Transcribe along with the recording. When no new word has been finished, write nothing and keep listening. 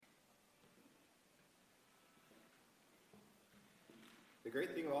The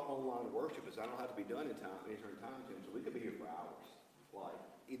great thing about online worship is I don't have to be done in time, any certain time, Tim, so we could be here for hours. Like,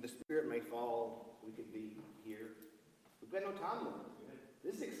 the Spirit may fall, we could be here. We've got no time limit.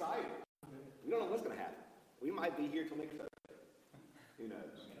 This is exciting. We don't know what's going to happen. We might be here till next Thursday. Who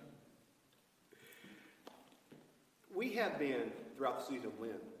knows? We have been, throughout the season of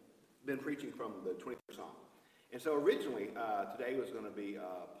Lent, been preaching from the 23rd Psalm. And so originally, today was going to be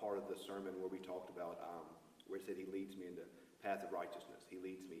part of the sermon where we talked about, where it said he leads me into path of righteousness. He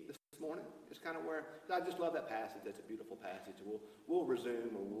leads me. This morning is kind of where, I just love that passage. That's a beautiful passage. We'll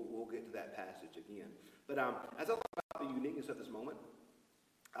resume, or we'll get to that passage again. But as I thought about the uniqueness of this moment,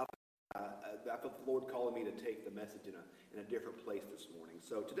 I felt the Lord calling me to take the message in a different place this morning.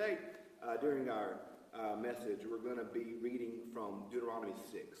 So today, during our message, we're going to be reading from Deuteronomy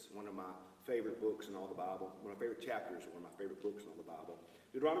 6, one of my favorite books in all the Bible, one of my favorite chapters, one of my favorite books in all the Bible.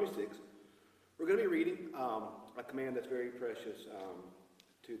 Deuteronomy 6. We're going to be reading a command that's very precious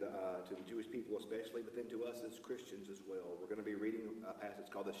to the Jewish people especially, but then to us as Christians as well. We're going to be reading a passage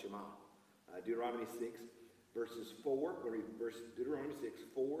called the Shema. Deuteronomy 6, verses 4. We're going to read Deuteronomy 6,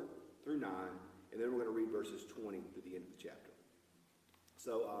 4 through 9, and then we're going to read verses 20 through the end of the chapter.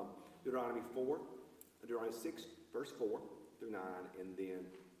 So Deuteronomy 6, verse 4 through 9, and then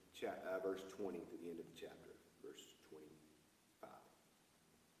verse 20 through the end of the chapter, verse 25.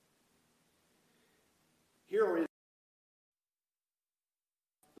 Here is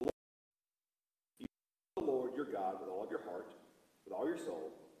the Lord your God with all of your heart, with all your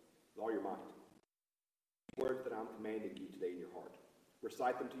soul, with all your might. The words that I'm commanding you today in your heart.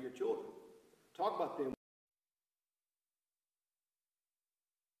 Recite them to your children. Talk about them.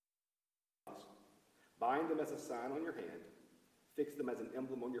 Bind them as a sign on your hand. Fix them as an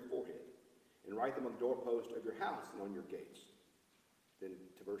emblem on your forehead. And write them on the doorpost of your house and on your gates. Then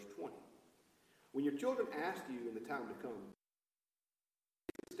to verse 20. When your children ask you in the time to come,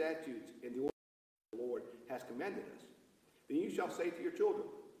 the statutes and the orders the Lord has commanded us, then you shall say to your children,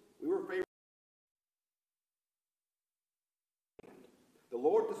 we were favored. The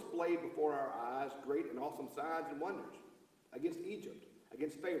Lord displayed before our eyes great and awesome signs and wonders against Egypt,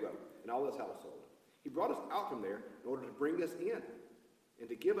 against Pharaoh and all his household. He brought us out from there in order to bring us in and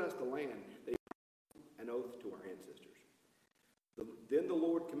to give us the land that he promised an oath to our ancestors. Then the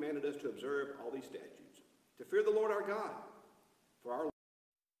Lord commanded us to observe all these statutes, to fear the Lord our God, for our Lord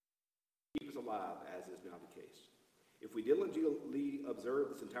keep us alive, as is now the case. If we diligently observe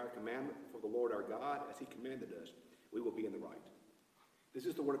this entire commandment for the Lord our God, as he commanded us, we will be in the right. This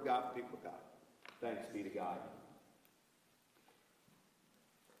is the word of God for the people of God. Thanks be to God.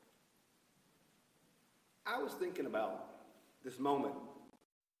 I was thinking about this moment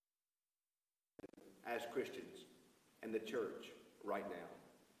as Christians and the church right now.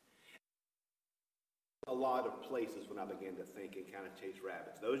 A lot of places when I began to think and kind of chase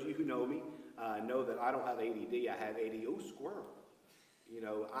rabbits. Those of you who know me know that I don't have ADD. I have AD. Oh, squirrel. You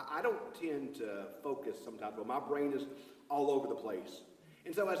know, I don't tend to focus sometimes, but my brain is all over the place.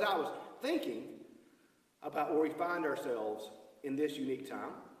 And so as I was thinking about where we find ourselves in this unique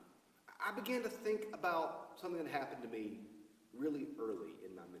time, I began to think about something that happened to me really early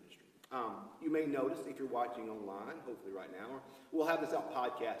in my ministry. You may notice if you're watching online, hopefully right now, or we'll have this out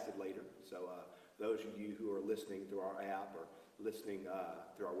podcasted later. So those of you who are listening through our app or listening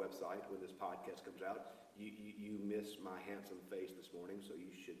through our website when this podcast comes out, you miss my handsome face this morning, so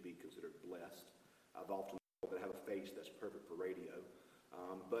you should be considered blessed. I've often told that I have a face that's perfect for radio.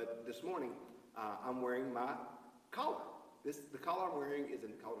 But this morning, I'm wearing my collar. The collar I'm wearing is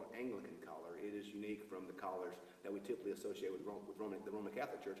called an Anglican collar. It is unique from the collars that we typically associate with the Roman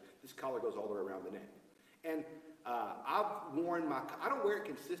Catholic Church. This collar goes all the way around the neck. And I've worn I don't wear it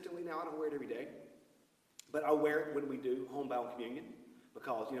consistently now. I don't wear it every day. But I wear it when we do homebound communion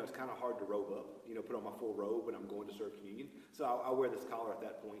because, you know, it's kind of hard to robe up, you know, put on my full robe when I'm going to serve communion. So I wear this collar at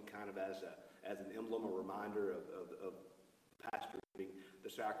that point kind of as an emblem, a reminder of pastoring the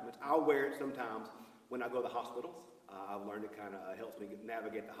sacraments. I'll wear it sometimes when I go to the hospitals. I've learned it kind of helps me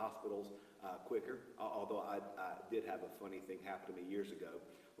navigate the hospitals quicker, although I did have a funny thing happen to me years ago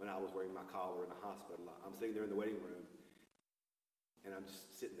when I was wearing my collar in the hospital. I'm sitting there in the waiting room, and I'm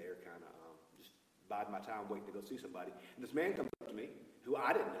just sitting there kind of just biding my time waiting to go see somebody. And this man comes up to me, who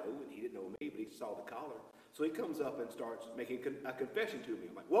I didn't know, and he didn't know me, but he saw the collar. So he comes up and starts making a confession to me.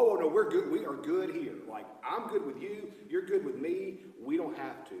 I'm like, whoa, no, we're good. We are good here. Like, I'm good with you. You're good with me. We don't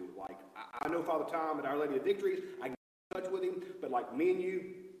have to. Like, I know Father Tom and Our Lady of Victories. I can get in touch with him. But like me and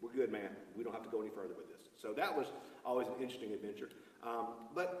you, we're good, man. We don't have to go any further with this. So that was always an interesting adventure.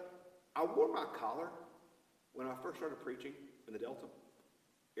 But I wore my collar when I first started preaching in the Delta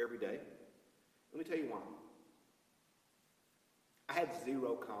every day. Let me tell you why. I had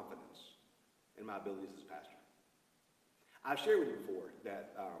zero confidence in my abilities as a pastor. I've shared with you before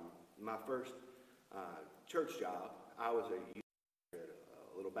that my first church job, I was a youth pastor at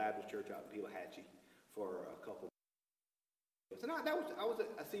a little Baptist church out in Pelahatchie for a couple of years. And I was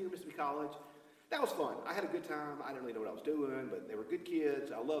at senior Mississippi College. That was fun. I had a good time. I didn't really know what I was doing, but they were good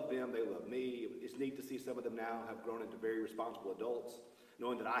kids. I loved them. They loved me. It's neat to see some of them now have grown into very responsible adults,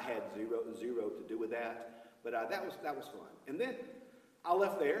 knowing that I had zero to do with that. But that was fun. And then I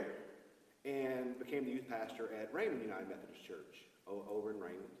left there and became the youth pastor at Raymond United Methodist Church over in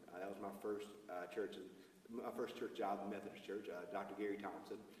Raymond. That was my first church job in Methodist Church. Dr. Gary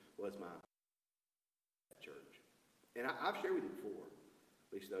Thompson was my church. And I've shared with you before,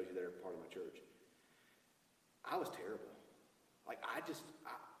 at least those of you that are part of my church, I was terrible. Like,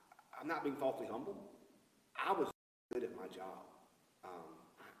 I'm not being falsely humble. I was good at my job.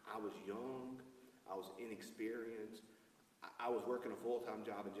 I was young. I was inexperienced. I was working a full-time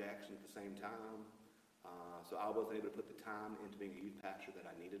job in Jackson at the same time. So I wasn't able to put the time into being a youth pastor that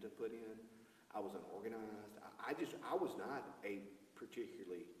I needed to put in. I was unorganized. I was not a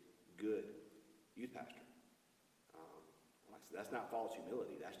particularly good youth pastor. That's not false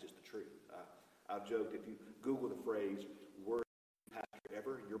humility. That's just the truth. I've joked, if you Google the phrase, worst pastor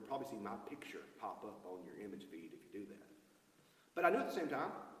ever, you'll probably see my picture pop up on your image feed if you do that. But I knew at the same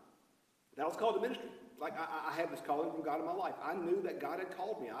time that I was called to ministry. Like, I had this calling from God in my life. I knew that God had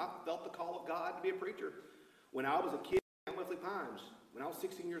called me. I felt the call of God to be a preacher. When I was a kid at Wesley Pines, when I was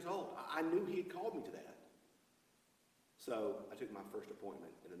 16 years old, I knew he had called me to that. So I took my first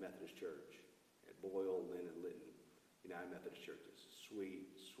appointment in the Methodist Church at Boyle, Lynn, and Lytton United Methodist Churches.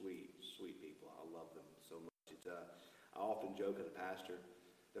 Sweet, sweet, sweet people. I love them so much. I often joke as a pastor,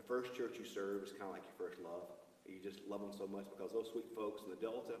 the first church you serve is kind of like your first love. You just love them so much because those sweet folks in the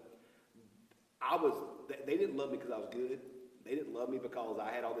Delta, they didn't love me because I was good. They didn't love me because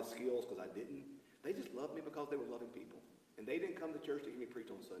I had all the skills, because I didn't. They just loved me because they were loving people. And they didn't come to church to hear me preach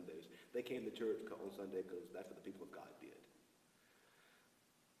on Sundays. They came to church on Sunday because that's what the people of God did.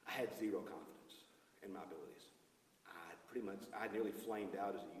 I had zero confidence in my abilities. I nearly flamed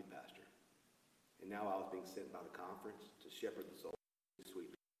out as a youth pastor. And now I was being sent by the conference to shepherd the soul of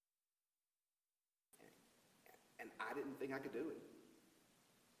sweet people. And I didn't think I could do it.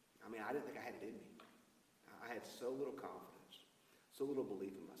 I mean, I didn't think I had it in me. I had so little confidence, so little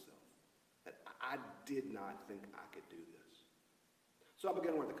belief in myself, that I did not think I could do this. So I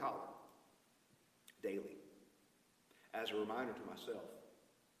began to wear the collar daily as a reminder to myself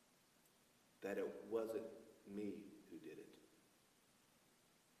that it wasn't me who did it,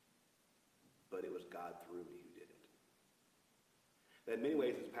 but it was God through me who did it. That in many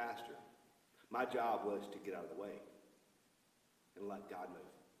ways as pastor, my job was to get out of the way and let God move.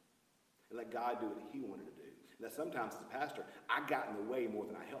 And let God do what he wanted to do. And that sometimes as a pastor, I got in the way more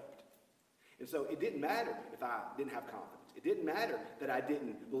than I helped. And so it didn't matter if I didn't have confidence. It didn't matter that I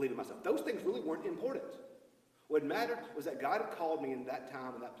didn't believe in myself. Those things really weren't important. What mattered was that God had called me in that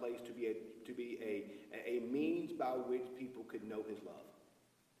time and that place to be a means by which people could know his love.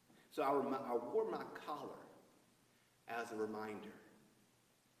 So I wore my collar as a reminder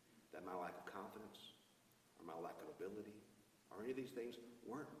that my lack of confidence or my lack of ability or any of these things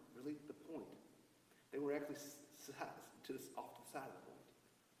weren't really the point. They were actually off to the side of the point.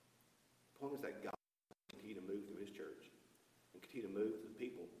 The point was that God would continue to move through his church and continue to move through the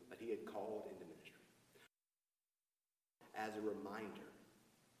people that he had called into ministry. As a reminder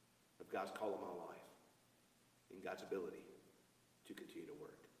of God's call on my life and God's ability to continue to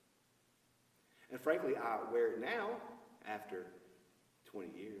work. And frankly, I wear it now after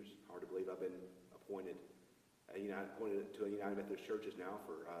 20 years. Hard to believe I've been appointed to a United Methodist Churches now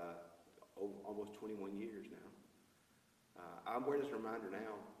for almost 21 years now. I'm wearing this reminder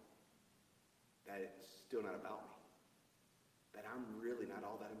now that it's still not about me. That I'm really not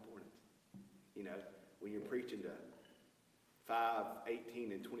all that important. You know, when you're preaching to 5,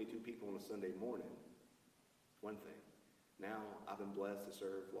 18, and 22 people on a Sunday morning, it's one thing. Now I've been blessed to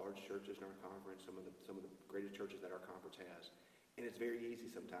serve large churches in our conference, some of the greatest churches that our conference has. And it's very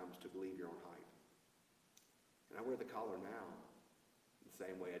easy sometimes to believe your own hype. And I wear the collar now the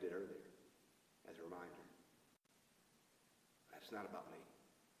same way I did earlier, as a reminder. That's not about me.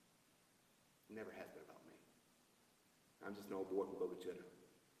 It never has been about me. I'm just an old boy from Boca Chica.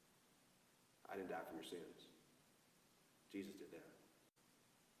 I didn't die for your sins. Jesus did that.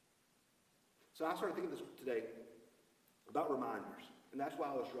 So I started thinking this today about reminders. And that's why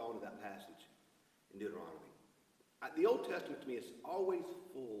I was drawn to that passage in Deuteronomy. The Old Testament to me is always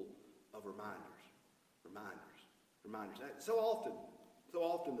full of reminders. So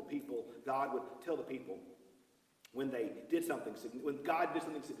often the people, God would tell the people when they did something, when God did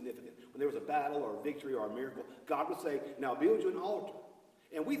something significant, when there was a battle or a victory or a miracle, God would say, now build you an altar.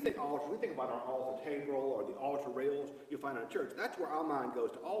 And we think altar, we think about our altar table or the altar rails you'll find in a church. That's where our mind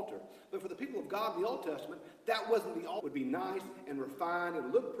goes to altar. But for the people of God in the Old Testament, that wasn't the altar. It would be nice and refined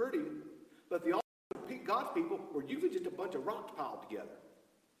and look pretty, but the altar of God's people were usually just a bunch of rocks piled together.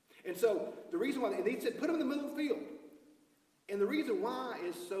 And so the reason why, and he said, put them in the middle of the field. And the reason why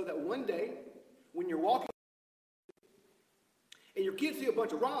is so that one day, when you're walking, and your kids see a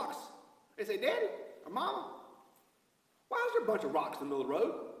bunch of rocks, they say, Daddy or Mama, why is there a bunch of rocks in the middle of the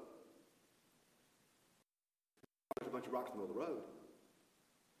road? There's a bunch of rocks in the middle of the road.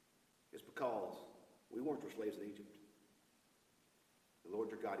 It's because we weren't for slaves in Egypt. The Lord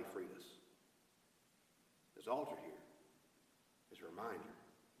your God, he freed us. This altar here is a reminder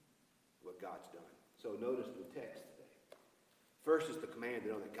of what God's done. So notice the text today. First is the command to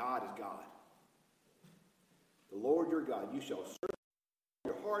know that God is God. The Lord your God, you shall serve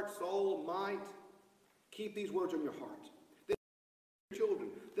your heart, soul, might. Keep these words on your heart. Then your children.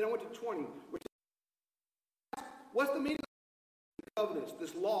 Then I went to 20. What's the meaning of the covenants,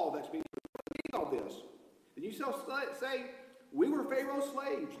 this law that's being, what's the meaning of this? Then you shall say, we were Pharaoh's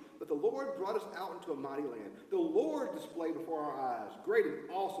slaves, but the Lord brought us out into a mighty land. The Lord displayed before our eyes great and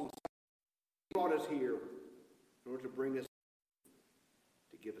awesome. He brought us here in order to bring us,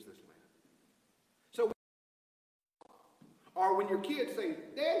 to give us this land. So, or when your kids say,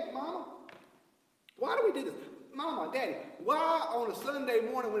 Daddy, Mama, why do we do this? Mama, Daddy, why on a Sunday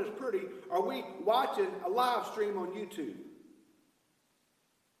morning when it's pretty are we watching a live stream on YouTube?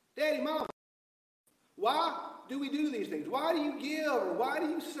 Daddy, Mama, why do we do these things? Why do you give? Or why do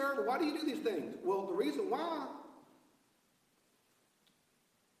you serve? Or why do you do these things? Well, the reason why,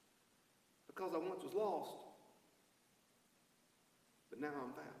 because I once was lost, but now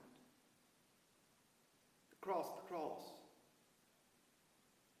I'm found. The cross,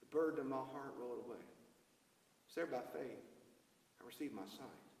 the burden of my heart rolled away. Saved by faith, I received my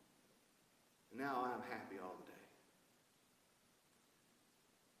sight. And now I'm happy all the day.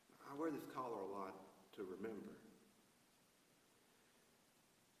 I wear this collar a lot to remember.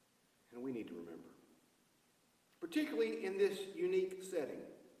 And we need to remember. Particularly in this unique setting.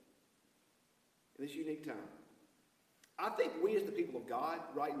 In this unique time. I think we as the people of God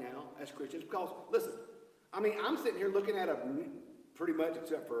right now, as Christians, because, listen, I mean, I'm sitting here looking at a pretty much,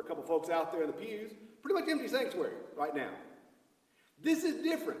 except for a couple folks out there in the pews, pretty much empty sanctuary right now. This is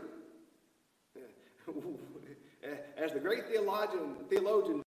different. As the great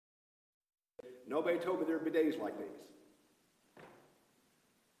theologian, nobody told me there would be days like these.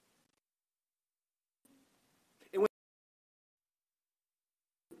 And when,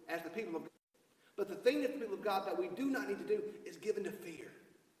 as the people of God, but the thing that the people of God that we do not need to do is give into fear.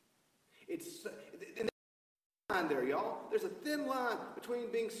 It's and line there, y'all. There's a thin line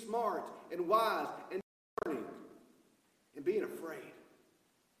between being smart and wise and learning and being afraid.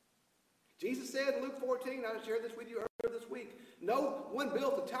 Jesus said in Luke 14, I shared this with you earlier this week, no one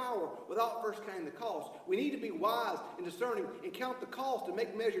built a tower without first counting the cost. We need to be wise and discerning and count the cost and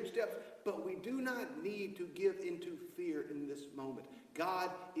make measured steps, but we do not need to give into fear in this moment.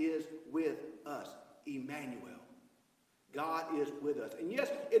 God is with us, Emmanuel. God is with us. And yes,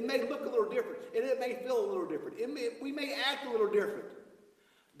 it may look a little different, and it may feel a little different. We may act a little different.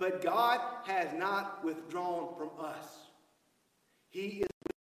 But God has not withdrawn from us. He is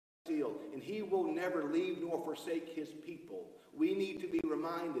still, and he will never leave nor forsake his people. We need to be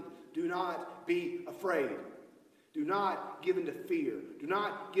reminded, do not be afraid. Do not give into fear. Do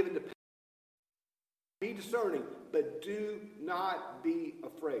not give into panic. Be discerning, but do not be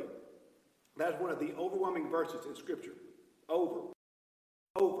afraid. That is one of the overwhelming verses in Scripture. Over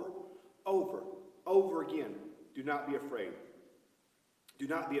again. Do not be afraid. Do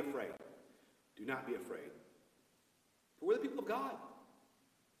not be afraid. Do not be afraid. For we're the people of God.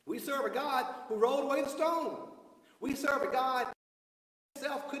 We serve a God who rolled away the stone. We serve a God who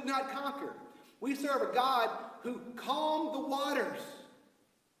himself could not conquer. We serve a God who calmed the waters.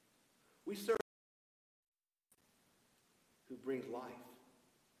 We serve a God who brings life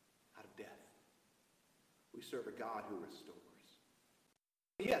out of death. We serve a God who restores.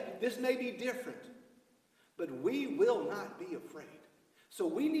 Yeah, this may be different, but we will not be afraid. So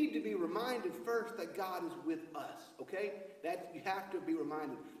we need to be reminded first that God is with us, okay? That you have to be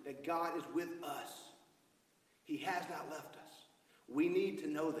reminded that God is with us. He has not left us. We need to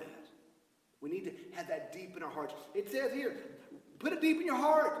know that. We need to have that deep in our hearts. It says here, put it deep in your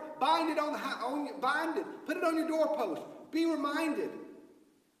heart. Bind it bind it. Put it on your doorpost. Be reminded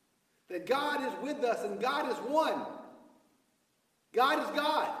that God is with us and God is one. God is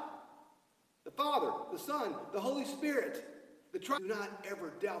God. The Father, the Son, the Holy Spirit. Do not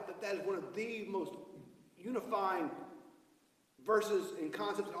ever doubt that that is one of the most unifying verses and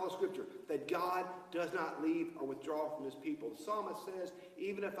concepts in all of Scripture, that God does not leave or withdraw from his people. The psalmist says,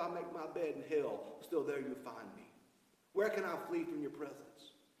 even if I make my bed in hell, still there you find me. Where can I flee from your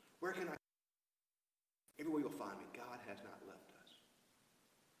presence? Where can I? Everywhere you'll find me. God has not left us.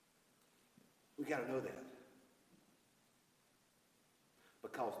 We've got to know that.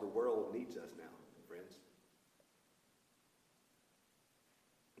 Because the world needs us now, friends.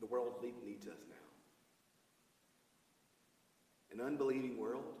 The world needs us now. An unbelieving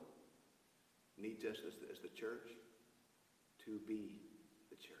world needs us as the church to be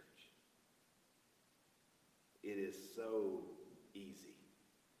the church. It is so easy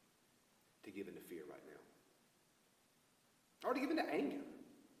to give into fear right now. Or to give into anger.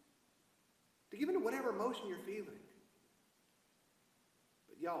 To give into whatever emotion you're feeling.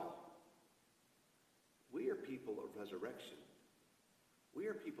 But y'all, we are people of resurrection. We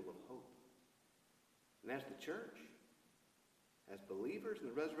are people of hope. And as the church, as believers in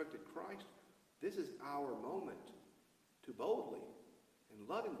the resurrected Christ, this is our moment to boldly and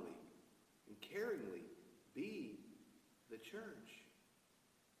lovingly and caringly be the church.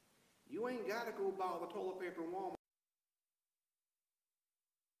 You ain't got to go buy the toilet paper in Walmart.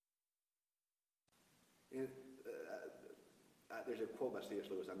 And, there's a quote by C.S.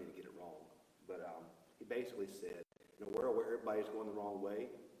 Lewis, I mean to get it wrong, but he basically said, in a world where everybody's going the wrong way,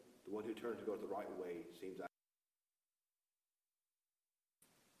 the one who turns to go the right way seems like.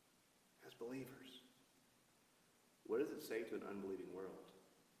 As believers, what does it say to an unbelieving world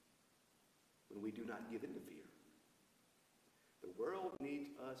when we do not give in to fear? The world needs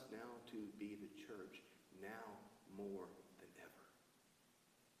us now to be the church, now more than ever.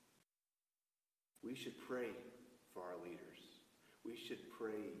 We should pray for our leaders. We should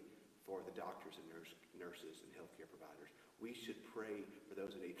pray for the doctors and nurses and healthcare providers. We should pray for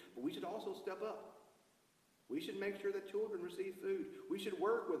those in need. But we should also step up. We should make sure that children receive food. We should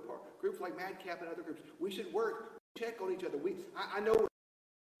work with groups like MadCap and other groups. We should work, check on each other. I know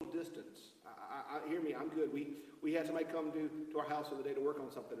we're distance. Hear me, I'm good. We had somebody come to our house the other day to work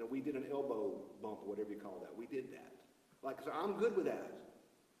on something, and we did an elbow bump or whatever you call that. We did that. So I'm good with that.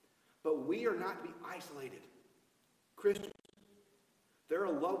 But we are not to be isolated. Christians, there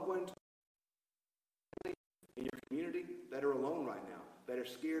are loved ones in your community that are alone right now, that are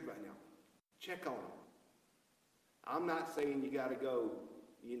scared right now. Check on them. I'm not saying you got to go,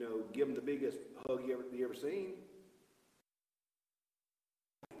 give them the biggest hug you ever seen.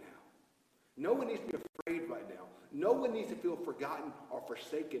 No one needs to be afraid right now. No one needs to feel forgotten or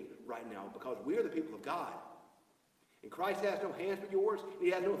forsaken right now, because we are the people of God. And Christ has no hands but yours. He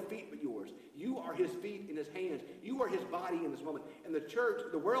has no feet but yours. You are his feet and his hands. You are his body in this moment. And the church,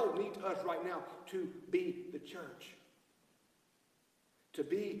 the world needs us right now to be the church. To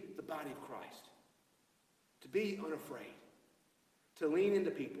be the body of Christ. To be unafraid. To lean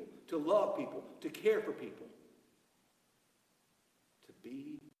into people. To love people. To care for people. To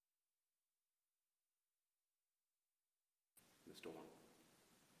be in the storm.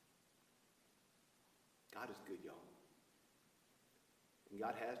 God is good, y'all. And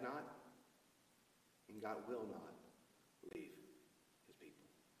God has not, and God will not leave his people.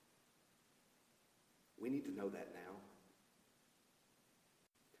 We need to know that now.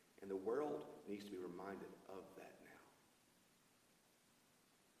 And the world needs to be reminded of that now.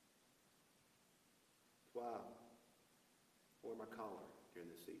 That's why I wore my collar during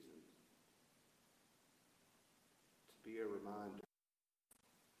this season. To be a reminder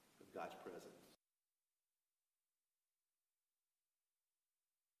of God's presence.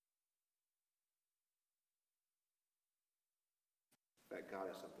 In fact, God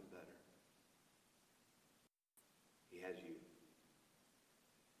has something better. He has you.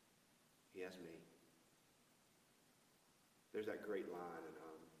 He has me. There's that great line in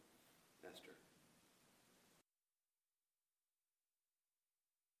Esther.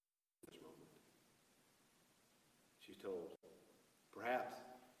 This moment. She's told, perhaps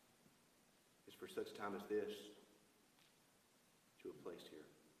it's for such time as this that you were placed here.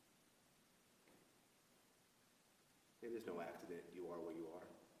 Maybe there's no accident. You are where you are.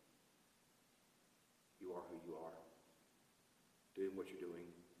 You are who you are. Doing what you're doing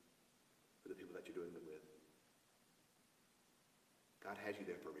for the people that you're doing it with. God has you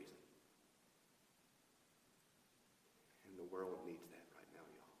there for a reason. And the world needs that right now,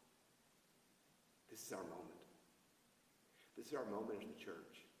 y'all. This is our moment. This is our moment as the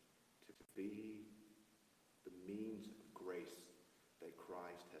church to be the means of grace that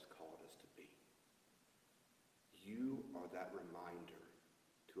Christ has called us to be. You are that reminder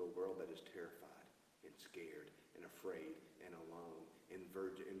to a world that that is terrified and scared and afraid and alone and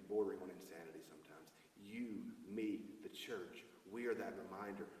bordering on insanity sometimes. You, me, the church, we are that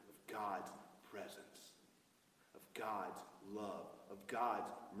reminder of God's presence, of God's love, of God's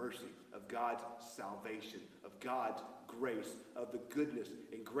mercy, of God's salvation, of God's grace, of the goodness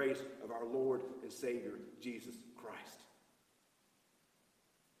and grace of our Lord and Savior, Jesus Christ.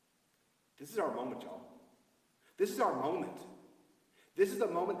 This is our moment, y'all. This is our moment. This is the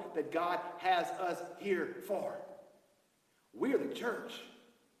moment that God has us here for. We are the church.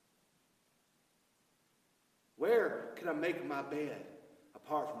 Where can I make my bed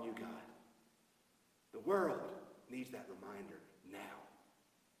apart from you, God? The world needs that reminder now.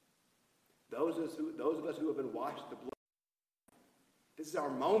 Those of us who have been washed in the blood, this is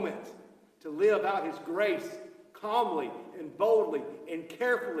our moment to live out his grace calmly and boldly and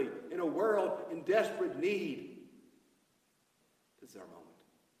carefully in a world in desperate need. This is our moment.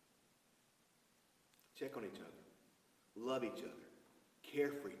 Check on each other. Love each other.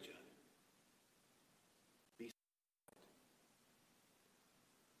 Care for each other. Be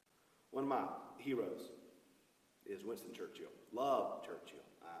One of my heroes is Winston Churchill. Love Churchill.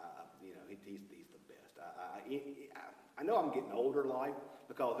 He's the best. I know I'm getting older in life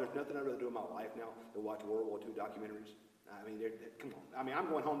because there's nothing I'd rather do in my life now than watch World War II documentaries. Come on. I'm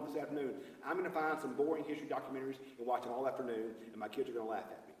going home this afternoon. I'm going to find some boring history documentaries and watch them all afternoon, and my kids are going to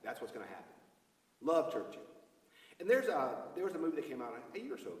laugh at me. That's what's going to happen. Love Churchill. And there was a movie that came out a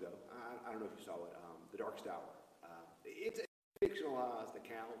year or so ago. I don't know if you saw it, The Darkest Hour. It's a fictionalized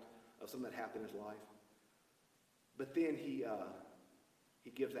account of something that happened in his life. But then he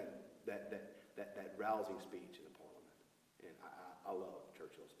gives that rousing speech in the Parliament. And I love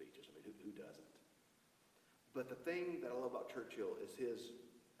Churchill's speeches. Who doesn't? But the thing that I love about Churchill is his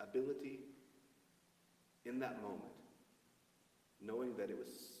ability in that moment, knowing that it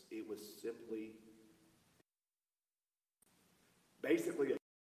was simply basically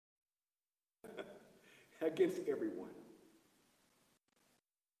against everyone.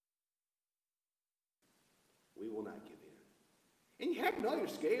 We will not give in. And you have to know you're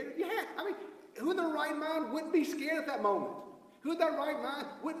scared. Who in their right mind wouldn't be scared at that moment? Who in their right mind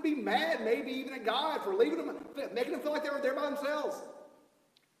wouldn't be mad, maybe even at God for leaving them, making them feel like they were there by themselves?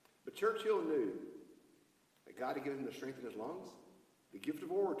 But Churchill knew that God had given him the strength in his lungs, the gift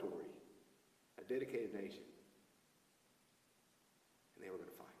of oratory, a dedicated nation. And they were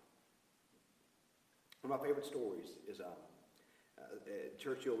going to fight. One of my favorite stories is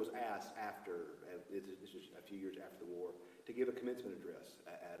Churchill was asked after, this is a few years after the war, to give a commencement address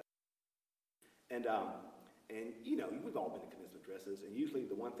and we've all been to commencement addresses, and usually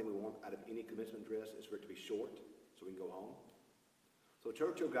the one thing we want out of any commencement address is for it to be short so we can go home. So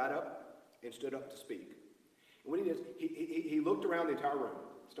Churchill got up and stood up to speak. And when he did, he looked around the entire room,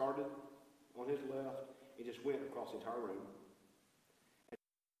 started on his left, and just went across the entire room.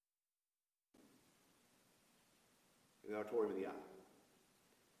 In the auditorium in the aisle.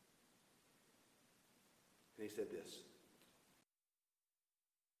 And he said this.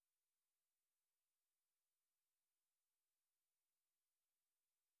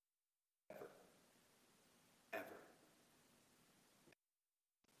 Ever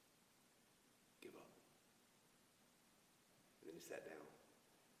give up. And then he sat down.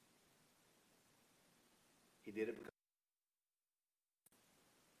 He did it because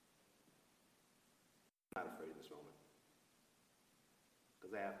I'm not afraid of this moment.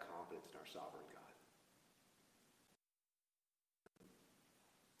 Because I have confidence in our sovereign God.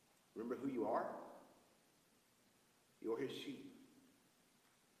 Remember who you are? You're his sheep.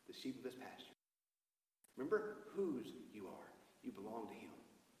 The sheep of his pasture. Remember whose you are. You belong to him.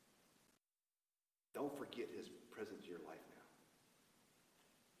 Don't forget his presence in your life now.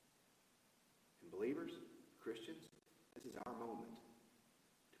 And believers, Christians, this is our moment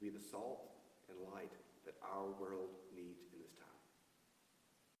to be the salt and light that our world needs in this time.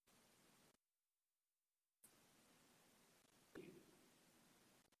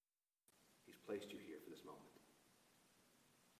 He's placed you here for this moment.